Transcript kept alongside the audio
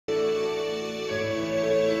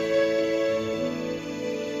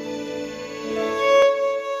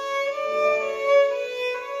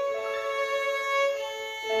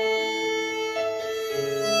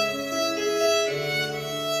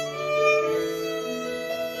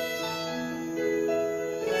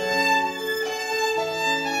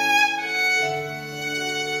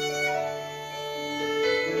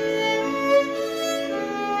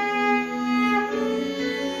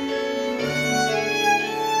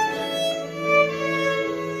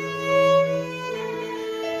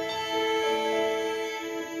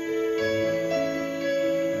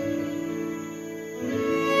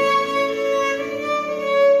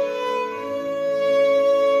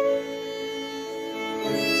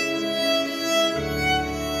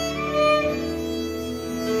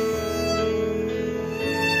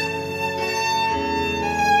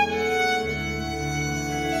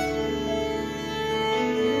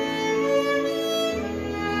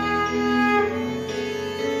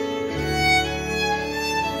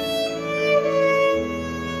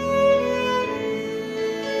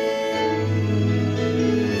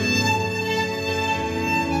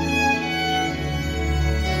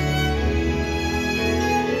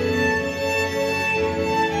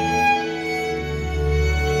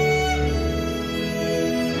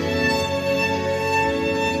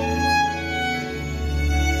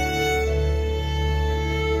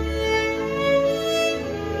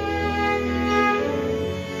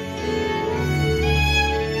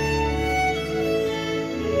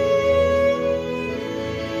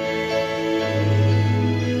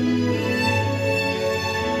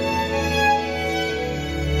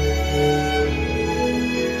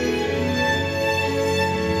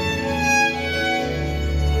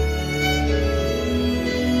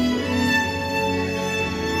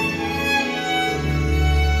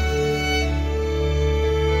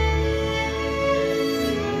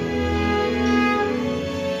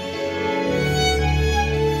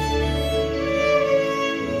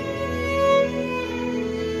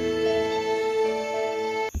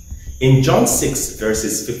In John 6,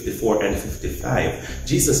 verses 54 and 55,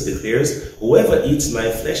 Jesus declares, "Whoever eats my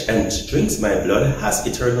flesh and drinks my blood has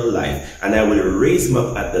eternal life, and I will raise him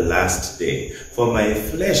up at the last day. For my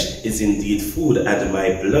flesh is indeed food, and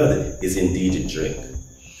my blood is indeed drink."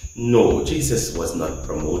 No, Jesus was not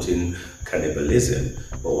promoting cannibalism,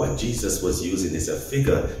 but what Jesus was using is a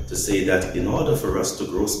figure to say that in order for us to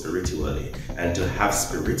grow spiritually and to have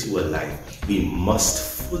spiritual life, we must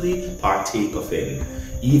fully partake of him.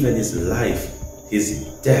 Even his life, his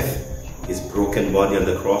death, his broken body on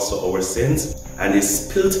the cross for our sins, and his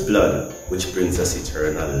spilt blood, which brings us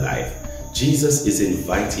eternal life. Jesus is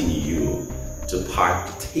inviting you to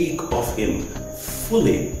partake of him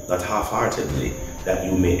fully, not half-heartedly, that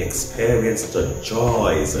you may experience the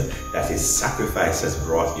joys that his sacrifice has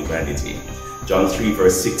brought humanity. John 3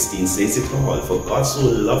 verse 16 says it all, "For God so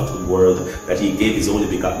loved the world that he gave his only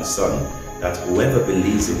begotten Son, that whoever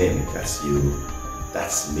believes in him," that's you,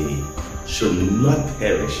 that's me, "should not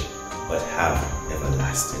perish, but have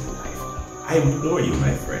everlasting life." I implore you,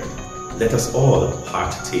 my friend, let us all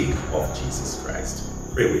partake of Jesus Christ.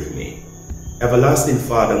 Pray with me. Everlasting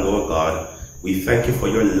Father and Lord God, we thank you for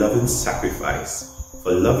your loving sacrifice,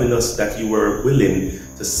 for loving us that you were willing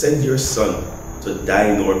to send your Son to die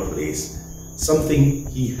in our place, something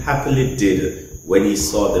he happily did when he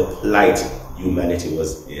saw the plight humanity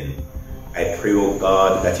was in. I pray, oh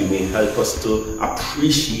God, that you may help us to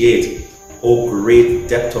appreciate how great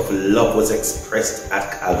depth of love was expressed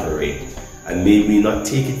at Calvary, and may we not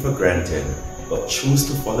take it for granted, but choose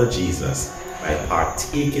to follow Jesus by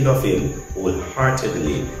partaking of him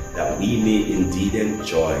wholeheartedly, that we may indeed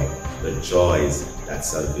enjoy the joys that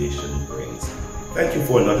salvation brings. Thank you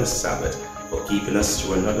for another Sabbath, for keeping us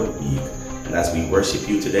through another week. And as we worship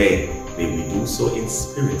you today, may we do so in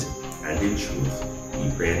spirit and in truth. We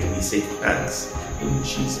pray and we say thanks in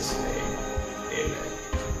Jesus' name.